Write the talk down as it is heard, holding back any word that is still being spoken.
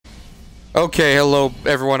Okay, hello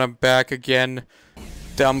everyone, I'm back again.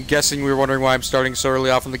 I'm guessing we were wondering why I'm starting so early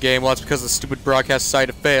off in the game. Well, that's because the stupid broadcast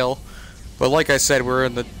decided to fail. But like I said, we're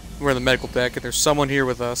in the medical deck, and there's someone here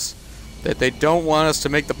with us that they don't want us to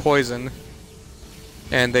make the poison,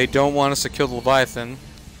 and they don't want us to kill the Leviathan.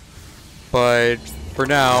 But for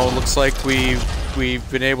now, it looks like we've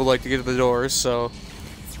been able to get to the doors, so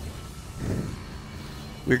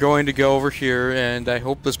we're going to go over here, and I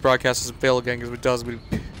hope this broadcast doesn't fail again, because if it does, we'd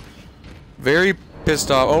be very pissed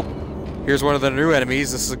off. Oh, here's one of the new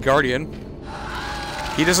enemies. This is a Guardian.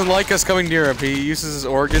 He doesn't like us coming near him. He uses his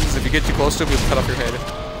organs. If you get too close to him, he'll cut off your head.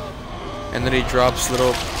 And then he drops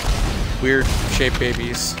little weird shaped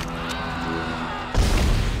babies.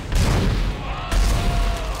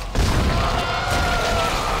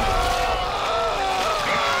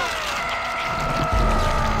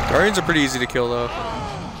 Guardians are pretty easy to kill, though.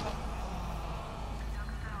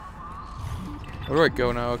 Where do I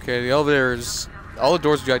go now? Okay, the elevator's... all the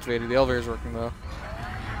doors are deactivated. The elevator's working, though.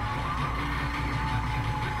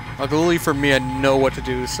 Luckily for me, I know what to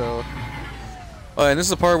do, so... Oh, and this is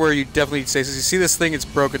the part where you definitely say, since you see this thing, it's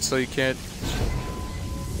broken, so you can't...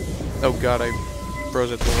 Oh god, I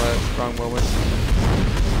froze at the wrong moment.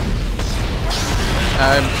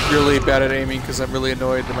 I'm really bad at aiming, because I'm really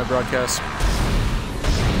annoyed that my broadcast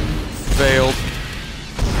failed.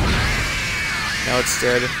 Now it's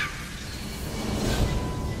dead.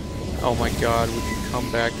 Oh my god, would you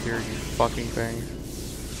come back here, you fucking thing.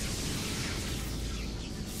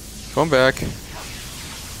 Come back.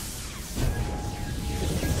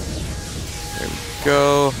 There we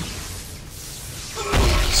go.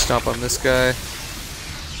 Stomp on this guy.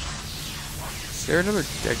 Is there another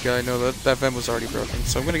dead guy? No, that vent was already broken,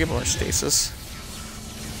 so I'm gonna get more stasis.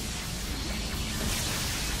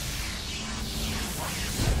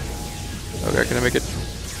 Okay, can I make it?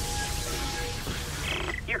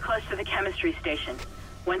 You're close to the chemistry station.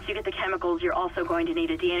 Once you get the chemicals, you're also going to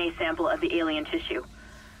need a DNA sample of the alien tissue.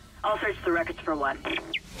 I'll search the records for one.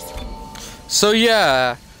 So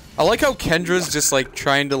yeah, I like how Kendra's just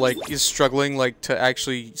trying to is struggling to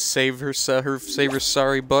actually save her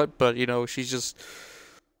sorry butt, but you know she's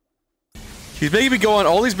making me go on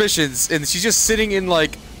all these missions, and she's just sitting in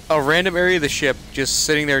a random area of the ship, just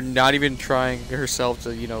sitting there, not even trying herself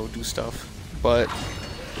to do stuff. But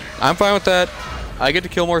I'm fine with that. I get to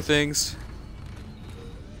kill more things.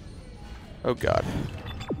 Oh god.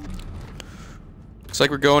 Looks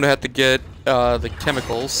like we're going to have to get the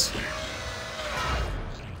chemicals.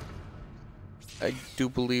 I do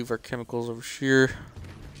believe our chemicals over here.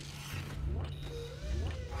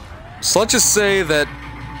 So let's just say that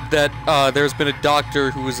there's been a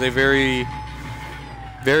doctor who is a very,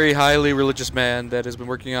 very highly religious man that has been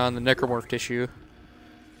working on the necromorph tissue,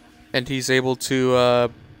 and he's able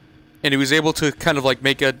to, and he was able to kind of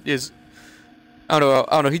make his. I don't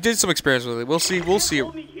know. He did some experiments with it. We'll see.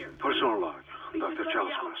 Personal log, Dr.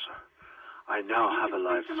 Charles Mercer. I now have a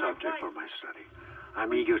live subject for my study.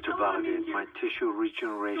 I'm eager to validate my tissue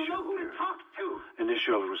regeneration theory.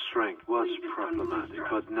 Initial restraint was problematic,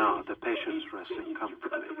 but now the patient's resting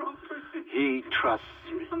comfortably. He trusts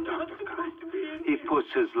me, Dr. Kind. He puts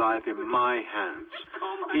his life in my hands.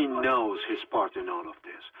 He knows his part in all of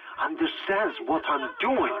this. Understands what I'm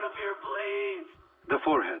doing. The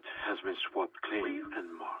forehead has been swabbed clean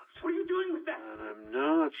and marked. What are you doing with that? And I'm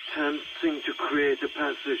now attempting to create a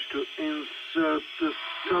passage to insert the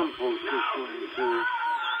sample tissue into.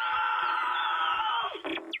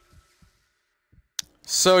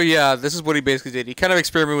 So yeah, this is what he basically did. He kind of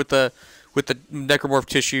experimented with the necromorph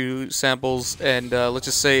tissue samples, and let's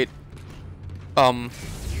just say,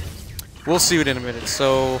 we'll see it in a minute.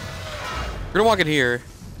 So we're gonna walk in here.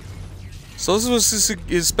 So this was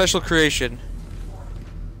his special creation.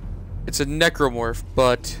 It's a necromorph,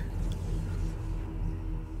 but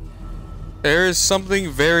there is something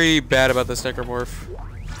very bad about this necromorph.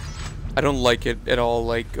 I don't like it at all.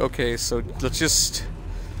 Okay, so let's just...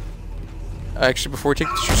 Actually, before we take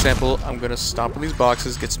the tissue sample, I'm gonna stomp on these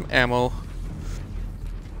boxes, get some ammo.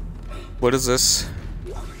 What is this?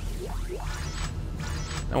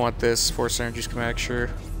 I want this. Force energy schematic, sure.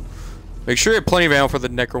 Make sure you have plenty of ammo for the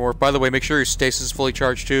necromorph. By the way, make sure your stasis is fully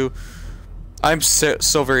charged too. I'm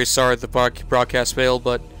so very sorry the broadcast failed,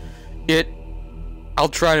 but I'll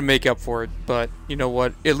try to make up for it, but you know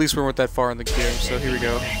what? At least we weren't that far in the game, so here we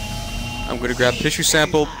go. I'm going to grab the tissue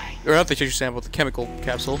sample, or not the tissue sample, the chemical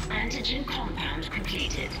capsule. Antigen compound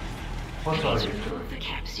completed. What are Please you? remove the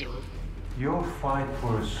capsule. Your fight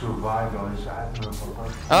for survival is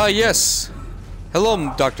admirable. Yes.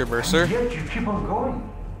 Hello, Dr. Mercer. And yet you keep on going.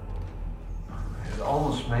 It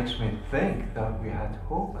almost makes me think that we had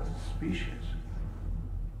hope as a species.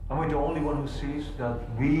 Am I the only one who sees that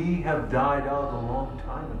we have died out a long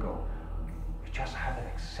time ago? We just haven't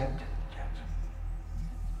accepted it yet.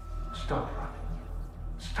 Stop running.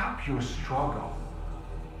 Stop your struggle.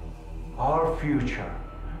 Our future,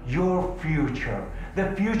 your future,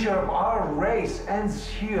 the future of our race ends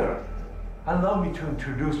here. Allow me to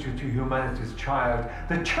introduce you to humanity's child,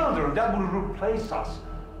 the children that will replace us.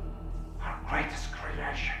 Our greatest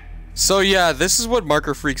creation. So yeah, this is what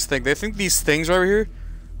marker freaks think. They think these things right here,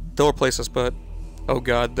 they'll replace us, but... Oh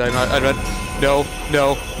god, I'm not... No,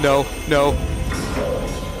 no, no, no.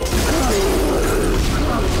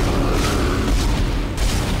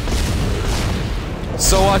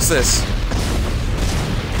 So watch this.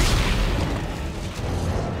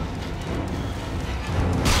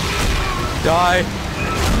 Die.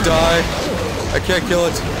 Die. I can't kill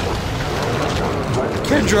it.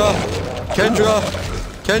 Kendra. Kendra.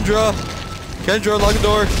 Kendra. Kendra, lock the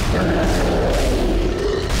door.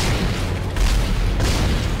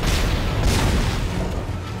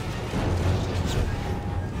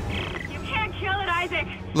 You can't kill it, Isaac.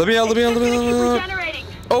 Let me out, let me out, let me out. Regenerating.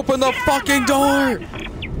 Open the fucking door!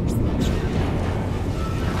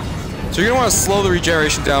 So you're gonna want to slow the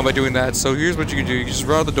regeneration down by doing that. So here's what you can do. You can just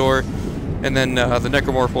run out the door, and then the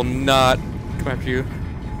necromorph will not come after you.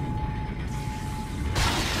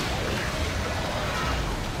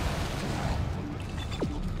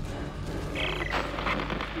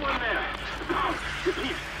 One there.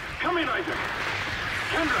 Repeat. Come in, Isaac.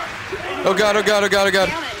 Kendra. Oh god, oh god, oh god, oh god.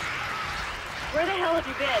 Alan, where the hell have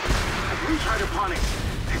you been? I've recharged hydroponics.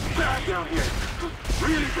 It's bad down here.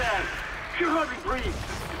 Really bad. You hardly breathe.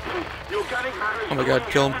 Your gutting matter is Oh my god,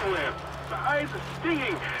 kill him. everywhere. The eyes are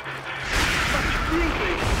stinging.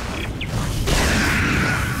 Stinging.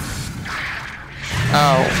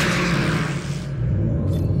 Ow.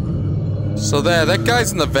 So there, that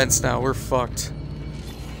guy's in the vents now. We're fucked.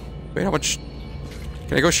 Wait, how much?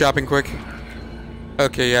 Can I go shopping quick?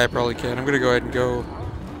 Okay, yeah, I probably can. I'm gonna go ahead and go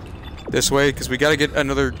this way, because we gotta get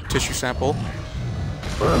another tissue sample.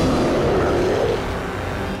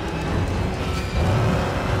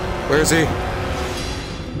 Where is he?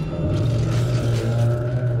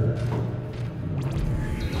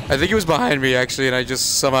 I think he was behind me, actually, and I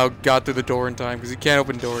just somehow got through the door in time, because he can't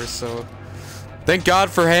open doors, so... Thank God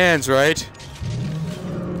for hands, right?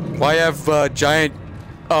 Why have, giant,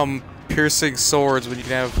 piercing swords when you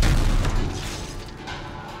can have...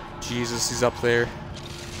 Jesus, he's up there.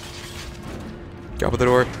 Open the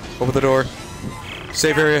door. Open the door.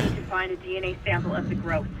 Safe area. To find a DNA sample of the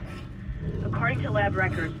growth. According to lab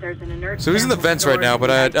records, there's an inert. So he's in the sample vents right stored now, in but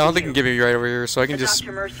the I don't think he ICU. can give me right over here, so I can But just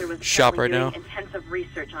Dr. Mercer was shop right apparently now. doing intensive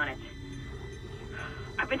research on it.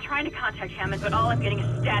 I've been trying to contact Hammond, but all I'm getting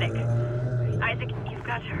is static. Isaac, you've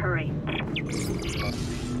got to hurry.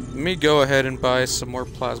 Let me go ahead and buy some more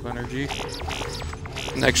plasma energy.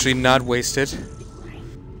 And actually not waste it.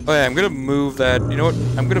 Oh yeah, I'm gonna move that. You know what?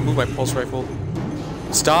 I'm gonna move my pulse rifle.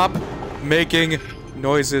 Stop making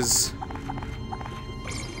noises.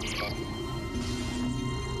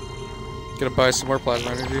 Gonna buy some more plasma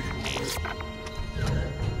energy.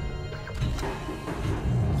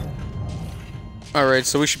 Alright,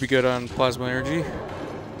 so we should be good on plasma energy.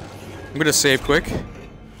 I'm gonna save quick.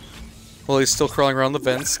 Well, he's still crawling around the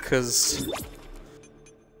vents, because...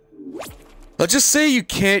 Let's just say you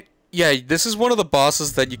can't... Yeah, this is one of the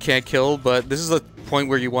bosses that you can't kill, but this is the point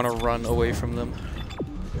where you want to run away from them.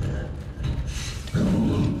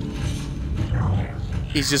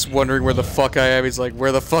 He's just wondering where the fuck I am. He's like,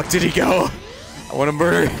 where the fuck did he go? I want to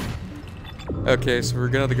murder. Okay, so we're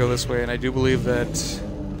gonna have to go this way, and I do believe that...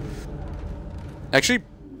 Actually,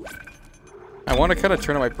 I want to kind of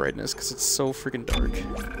turn on my brightness, because it's so freaking dark.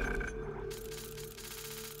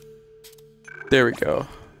 There we go.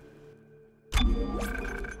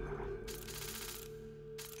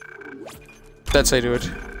 That's how you do it.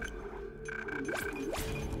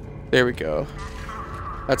 There we go.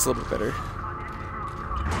 That's a little bit better.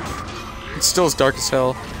 It's still as dark as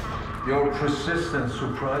hell. Your persistence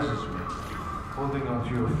surprises me. Holding on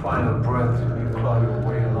to your final breath, you claw your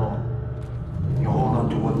way along. You hold on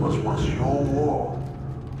to what was once your world,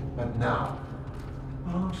 but now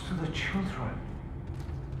belongs to the children.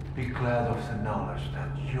 Be glad of the knowledge that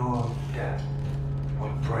your death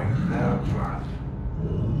will bring their birth.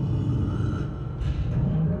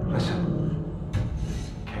 Listen.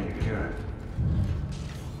 Can you hear it?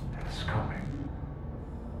 It's coming.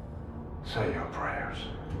 Say your prayers.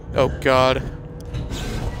 Oh god.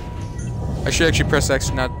 I should actually press X,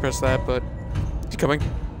 not press that, but... Is he coming?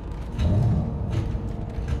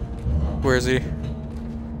 Where is he?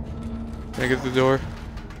 Can I get through the door?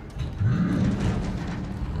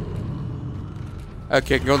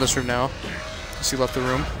 Okay, can go in this room now. He left the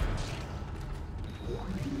room.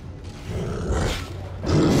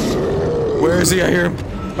 Where is he? I hear him.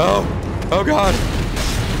 Oh. Oh god.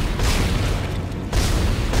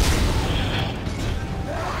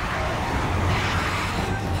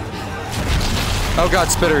 Oh god,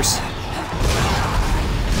 spitters.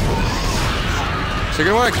 So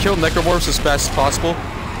you're gonna want to kill necromorphs as fast as possible.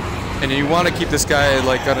 And you want to keep this guy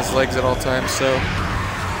like on his legs at all times, so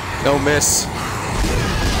no miss.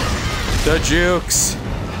 The jukes.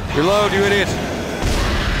 Reload, you idiot.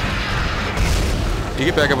 Did he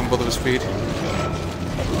get back up on both of his feet?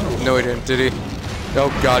 No, he didn't, did he?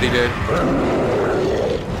 Oh god, he did.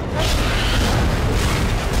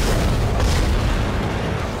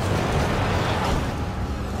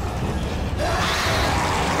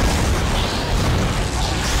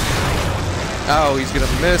 Oh, he's gonna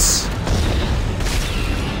miss.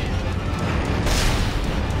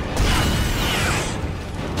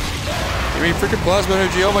 Give me freaking plasma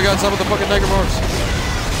energy. Oh my god, stop with the fucking necromorphs.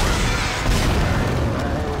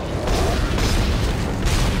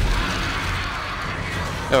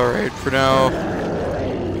 Alright, for now,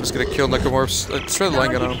 I'm just gonna kill necromorphs. Let's try the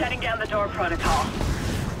line gun on him. Shutting down the door protocol.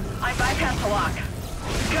 I bypassed the lock.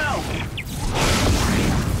 Go!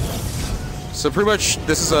 So pretty much,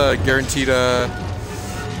 this is a guaranteed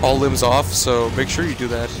all limbs off, so make sure you do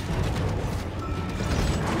that.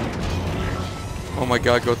 Oh my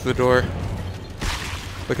god, go through the door.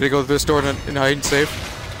 Look at it go through this door and hide and save.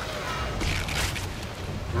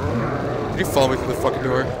 Did he follow me through the fucking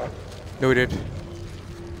door? No, he did.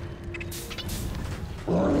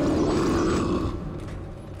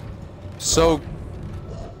 So...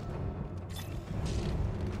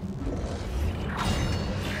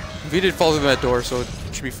 he did fall through that door, so it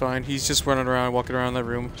should be fine. He's just running around, walking around that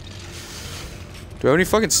room. Do I have any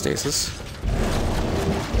fucking stasis?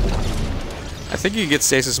 I think you can get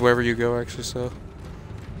stasis wherever you go, actually, so...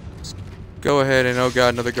 let's go ahead and... oh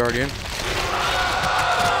god, another guardian.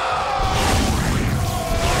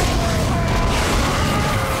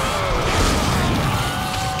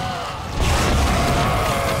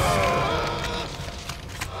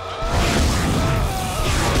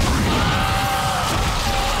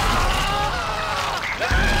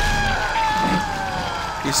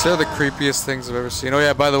 These are the creepiest things I've ever seen. Oh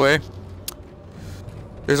yeah, by the way,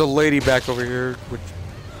 there's a lady back over here. Which...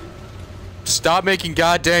 stop making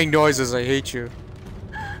goddamn noises, I hate you.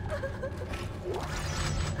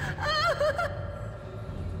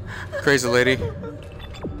 Crazy lady.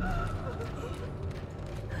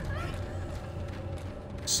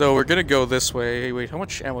 So we're gonna go this way. Hey, wait, how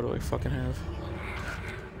much ammo do I fucking have?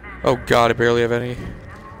 Oh god, I barely have any.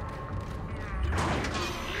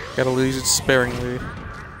 Gotta use it sparingly.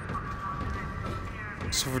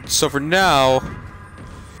 So for now,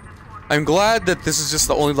 I'm glad that this is just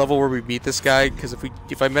the only level where we beat this guy, because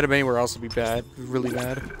if I met him anywhere else, it'd be bad, really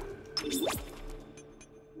bad.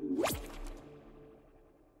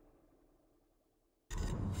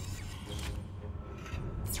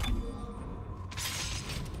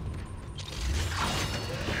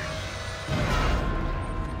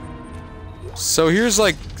 So here's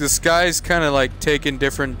like, this guy's kind of like taking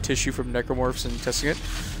different tissue from necromorphs and testing it.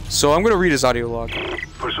 So I'm going to read his audio log.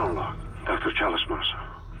 Person log, Dr. Chalice Mercer.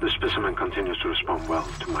 The specimen continues to respond well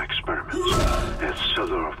to my experiments. Its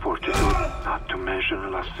cellular fortitude, not to mention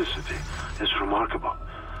elasticity, is remarkable.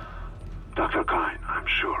 Dr. Kine, I'm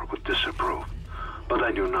sure, would disapprove. But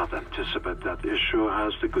I do not anticipate that issue,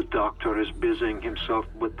 as the good doctor is busying himself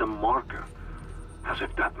with the marker. As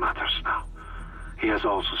if that matters now. He has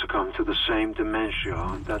also succumbed to the same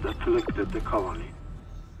dementia that afflicted the colony.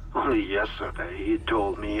 Only yesterday, he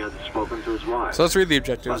told me he had spoken to his wife. So let's read the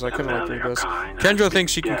objectives. I couldn't like read this. Kendra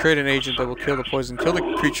thinks she can create an agent that will kill the poison, kill the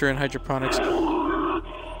creature in hydroponics.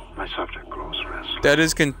 My subject grows restless. That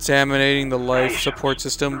is contaminating the life support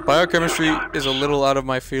system. Biochemistry is a little out of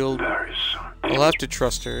my field. I'll have to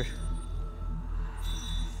trust her.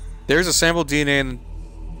 There's a sample DNA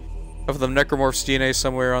of the necromorph's DNA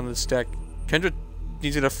somewhere on this deck. Kendra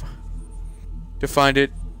needs you to find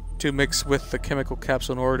it to mix with the chemical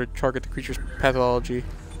capsule in order to target the creature's pathology.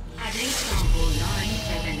 Adding sample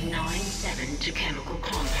 9797 to chemical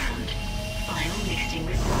compound. Final mixing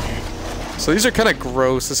required. So these are kind of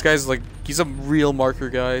gross. This guy's like, he's a real marker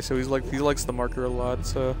guy, so he likes the marker a lot,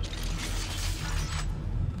 so...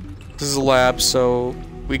 this is a lab, so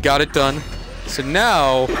we got it done. So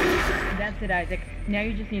now... that's it, Isaac. Now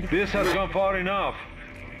you just need to... This has gone far enough.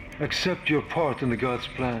 Accept your part in the God's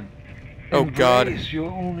plan. Oh God. Embrace your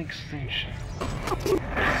own extinction.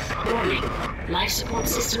 Warning. Life support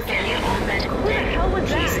system failure on medical Who the deck. hell was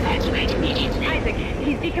Please that? evacuate immediately. Isaac,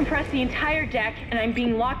 he's decompressed the entire deck, and I'm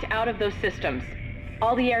being locked out of those systems.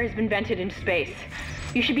 All the air has been vented into space.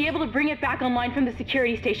 You should be able to bring it back online from the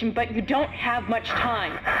security station, but you don't have much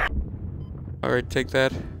time. Alright, take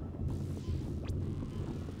that.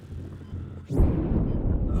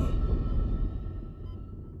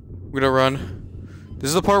 I'm gonna run. This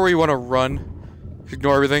is the part where you want to run.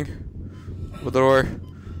 Ignore everything. Open the door.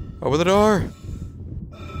 Open the door!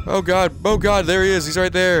 Oh God, oh God, there he is, he's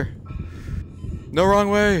right there. No, wrong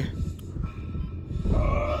way.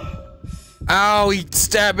 Ow, he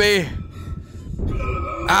stabbed me!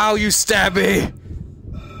 Ow, you stabbed me!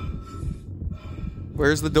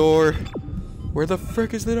 Where's the door? Where the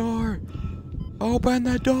frick is the door? Open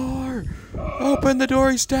the door! Open the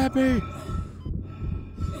door, he stabbed me!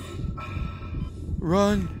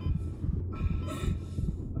 Run.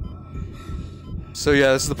 So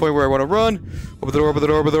yeah, this is the point where I want to run. Open the door, open the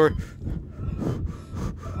door, open the door.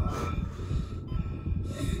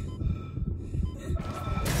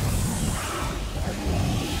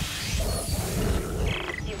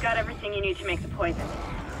 You've got everything you need to make the poison.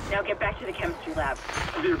 Now get back to the chemistry lab.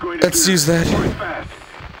 Let's use that.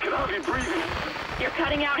 Can I be breathing? You're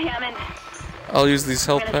cutting out, Hammond. I'll use these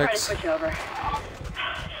I'm health gonna try to packs. switch over.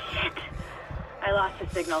 Shit. I lost the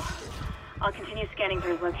signal. I'll continue scanning for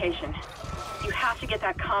his location. You have to get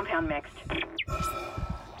that compound mixed.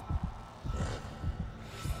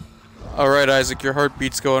 Alright, Isaac, your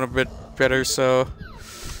heartbeat's going a bit better, so...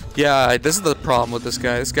 Yeah, this is the problem with this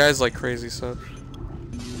guy. This guy's like crazy, so...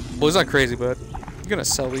 Well, he's not crazy, but... I'm gonna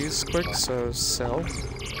sell these quick, so sell.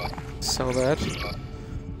 Sell that.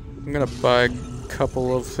 I'm gonna buy a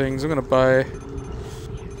couple of things. I'm gonna buy...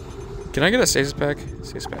 Can I get a stasis pack?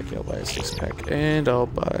 Stasis pack, yeah, I'll buy a stasis pack. And I'll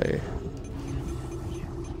buy...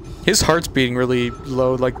 His heart's beating really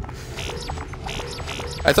low, like...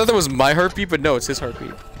 I thought that was my heartbeat, but no, it's his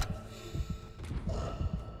heartbeat.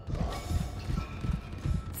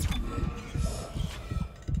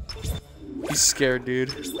 He's scared,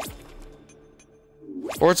 dude.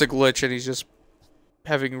 Or it's a glitch and he's just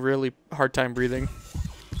having really hard time breathing.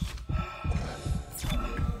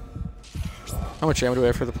 How much ammo do I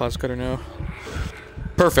have for the plasma cutter now?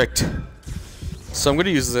 Perfect. So I'm gonna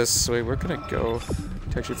use this. Wait, we're gonna go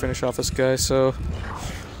to actually finish off this guy, so...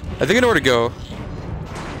 I think I know where to go.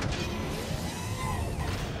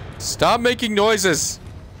 Stop making noises!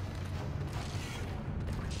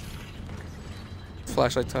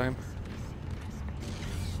 Flashlight time.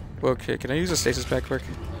 Okay, can I use a stasis pack quick?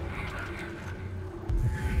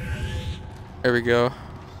 There we go.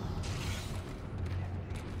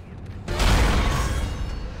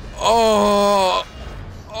 Oh!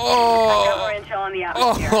 I got more intel on the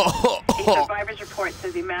atmosphere. Oh! A survivor's report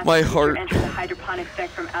says the mass My heart. entered the hydroponics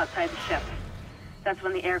deck from outside the ship. That's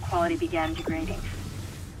when the air quality began degrading.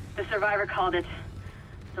 The survivor called it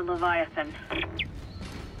the Leviathan.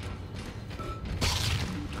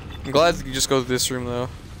 I'm glad you just go to this room, though.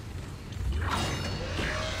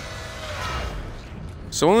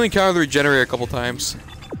 So only encountered the Regenerator a couple times.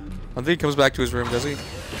 I don't think he comes back to his room, does he?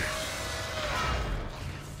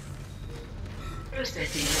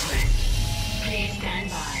 Processing request. Please stand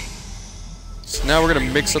by. So now we're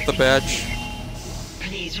gonna mix up the batch.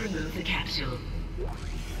 Please remove the capsule.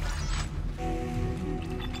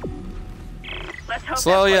 Let's hope So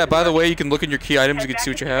that yeah, poison by the works. way, you can look in your key items, Head you can back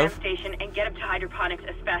see what to you the have. camp station and get up to hydroponics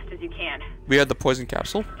as fast as you can. We had the poison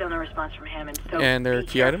capsule. Still no response from Hammond, so And their be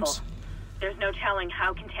key careful. items. There's no telling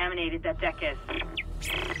how contaminated that deck is.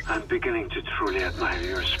 I'm beginning to truly admire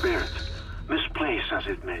your spirit, misplaced as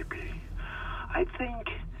it may be. I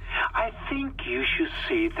think you should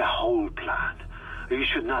see the whole plan. You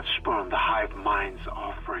should not spurn the hive mind's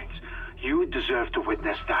offerings. You deserve to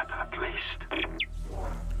witness that at least.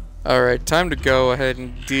 Alright, time to go ahead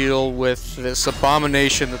and deal with this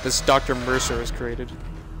abomination that this Dr. Mercer has created.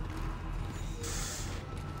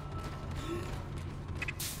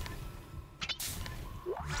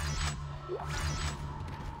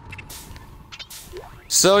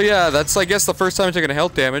 So yeah, that's I guess the first time I'm taking a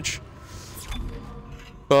health damage.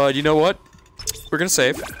 But you know what? We're gonna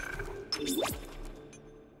save.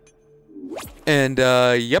 And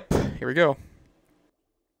yep, here we go.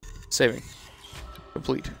 Saving.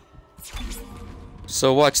 Complete.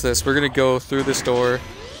 So watch this, we're gonna go through this door.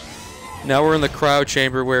 Now we're in the cryo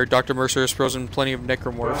chamber where Dr. Mercer has frozen plenty of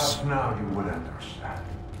necromorphs. Perhaps now you will understand.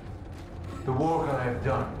 The work I have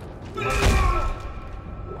done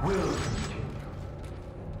will continue.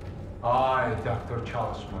 I, Dr.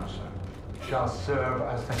 Charles Mercer, shall serve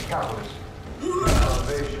as the catalyst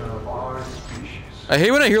Salvation of our species. I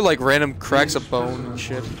hate when I hear like random cracks of bone and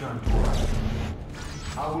shit.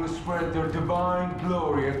 I will spread their divine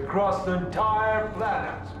glory across the entire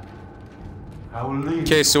planet. I will lead.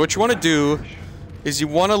 Okay, so what you want to do is you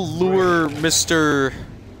want to lure Mr.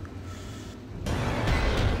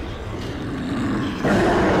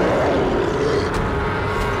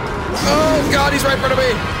 Oh God, he's right in front of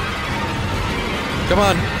me. Come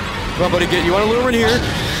on, come on, buddy, you want to lure him in here?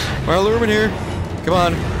 Want to lure him in here? Come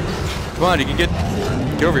on, come on, you can get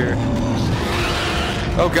over here.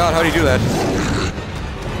 Oh God, how do you do that?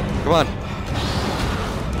 Come on.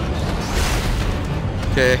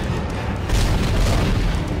 Okay.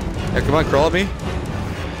 Yeah, come on, crawl at me.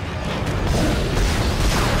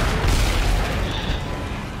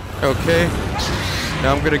 Okay.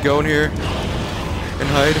 Now I'm gonna go in here and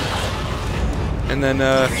hide. And then,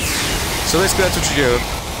 so basically that's what you do.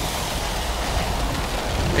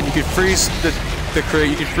 And you can freeze the crate,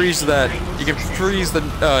 you can freeze that, you can freeze the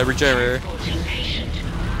regenerator.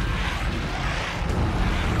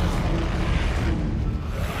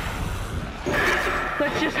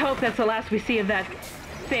 Let's just hope that's the last we see of that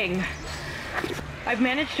thing. I've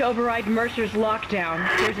managed to override Mercer's lockdown.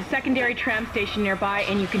 There's a secondary tram station nearby,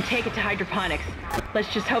 and you can take it to hydroponics.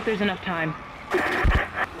 Let's just hope there's enough time.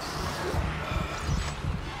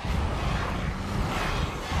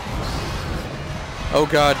 Oh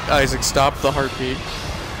God, Isaac, stop the heartbeat.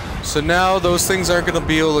 So now those things aren't gonna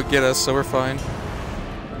be able to get us, so we're fine.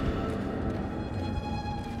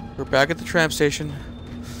 We're back at the tram station.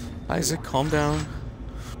 Isaac, calm down.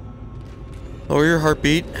 Lower your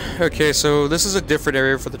heartbeat. Okay, so this is a different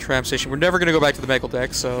area for the tram station. We're never gonna go back to the medical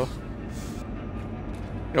deck, so...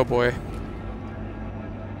 Oh boy.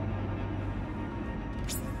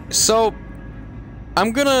 So...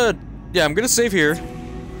 I'm gonna save here.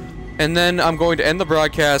 And then I'm going to end the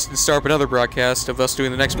broadcast and start up another broadcast of us doing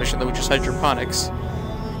the next mission, which is hydroponics.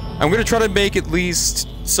 I'm going to try to make at least...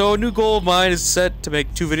 So a new goal of mine is set to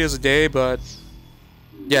make 2 videos a day, but...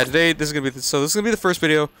 Yeah, today, this is going to be... So this is going to be the first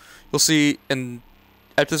video. You'll see, and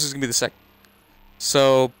after this is going to be the second.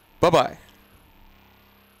 So, bye-bye.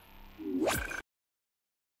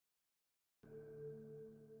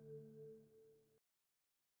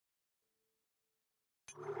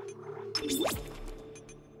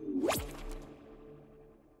 What?